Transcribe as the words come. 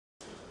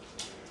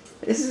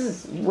This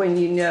is when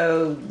you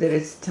know that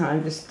it's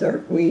time to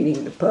start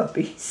weaning the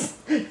puppies.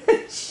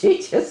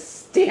 She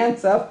just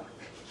stands up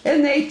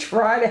and they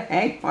try to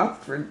hang on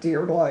for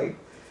dear life.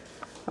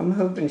 I'm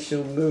hoping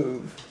she'll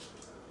move.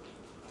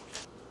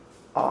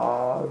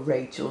 Aw,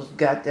 Rachel's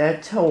got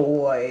that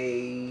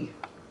toy.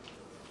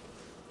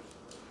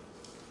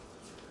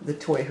 The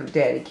toy her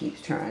daddy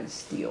keeps trying to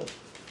steal.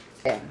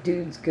 Yeah,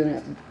 dude's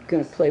gonna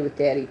play with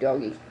daddy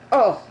doggy.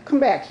 Oh, come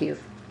back here.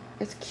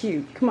 That's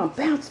cute. Come on,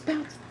 bounce,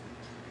 bounce.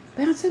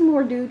 Bounce some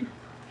more, dude.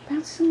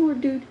 Bounce some more,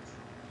 dude.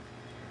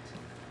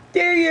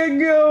 There you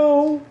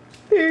go.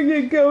 There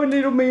you go,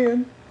 little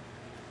man.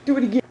 Do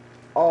it again.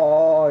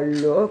 Oh,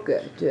 look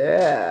at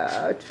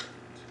that.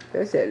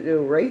 That's that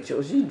little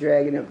Rachel. She's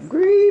dragging a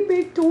great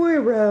big toy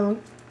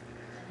around.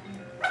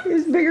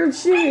 It's bigger than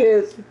she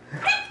is.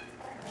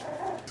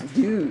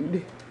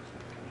 Dude.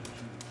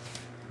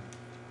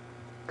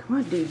 Come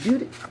on, dude. Do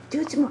it.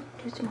 Do it some more.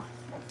 Do it some more.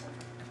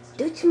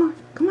 Do it some more.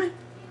 Come on.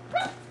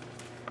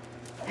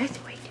 That's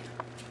the way, dude.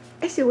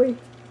 That's the way.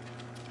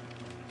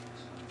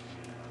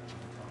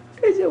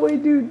 That's the way,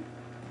 dude.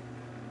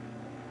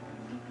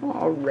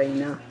 Oh,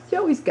 Raina. You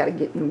always got to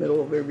get in the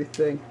middle of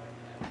everything.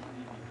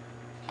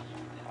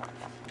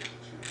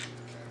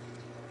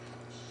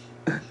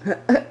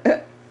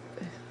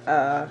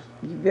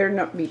 You better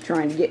not be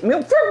trying to get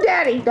milk from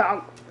daddy,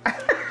 dog.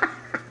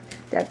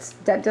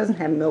 That doesn't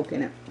have milk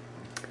in it.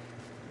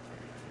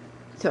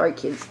 Sorry,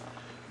 kids.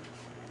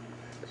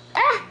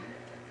 Ah!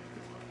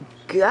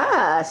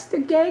 Gus,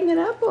 they're ganging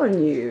up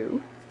on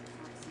you.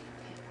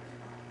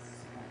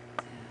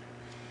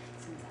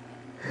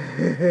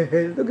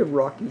 Look at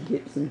Rocky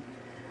getting.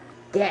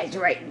 Dad's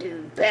right,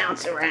 dude.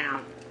 Bounce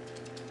around.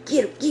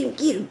 Get him, get him,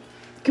 get him.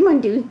 Come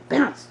on, dude.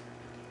 Bounce.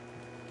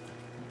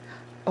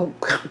 Oh,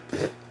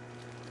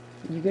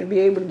 you gonna be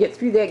able to get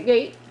through that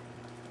gate?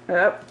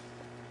 Up.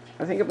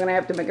 I think I'm gonna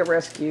have to make a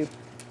rescue.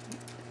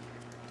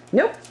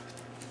 Nope.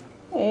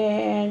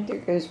 And there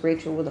goes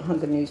Rachel with a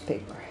hunk of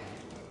newspaper.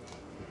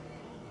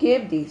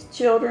 Give these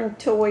children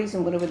toys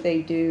and whatever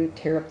they do,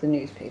 tear up the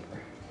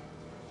newspaper.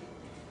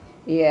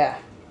 Yeah,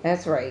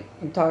 that's right.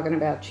 I'm talking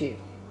about you.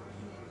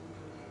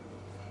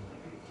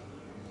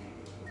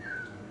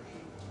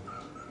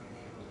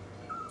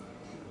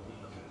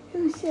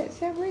 Who's that? Is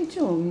that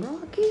Rachael and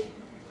Rocky?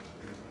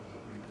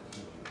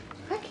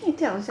 I can't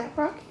tell. Is that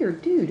Rocky or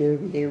Dude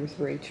over there with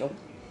Rachael?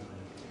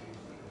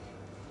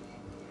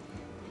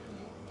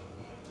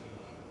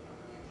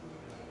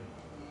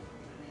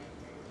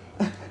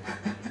 I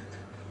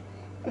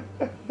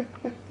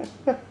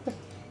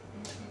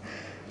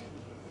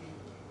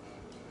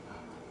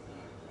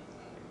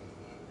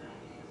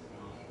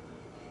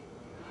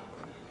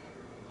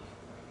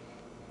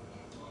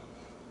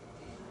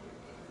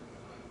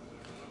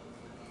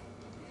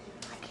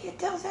can't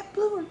tell. Is that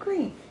blue or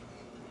green?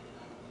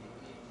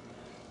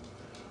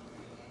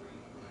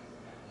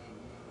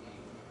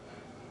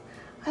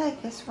 I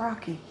think that's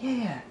Rocky,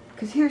 yeah.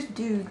 Because here's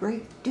Dude,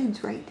 right?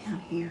 Dude's right down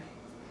here.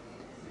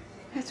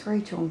 That's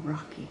Rachael and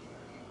Rocky.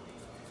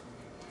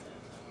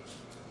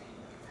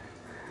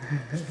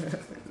 Look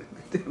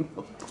at them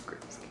little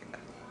fuckers.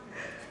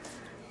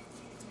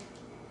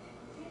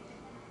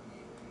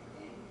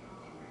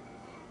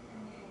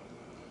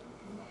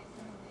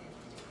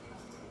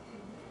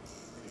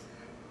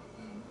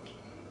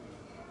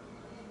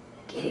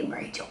 Get him,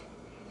 Rachael.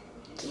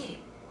 Get him.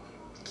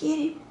 Get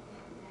him.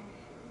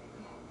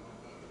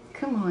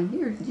 Come on,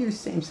 you're the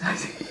same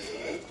size.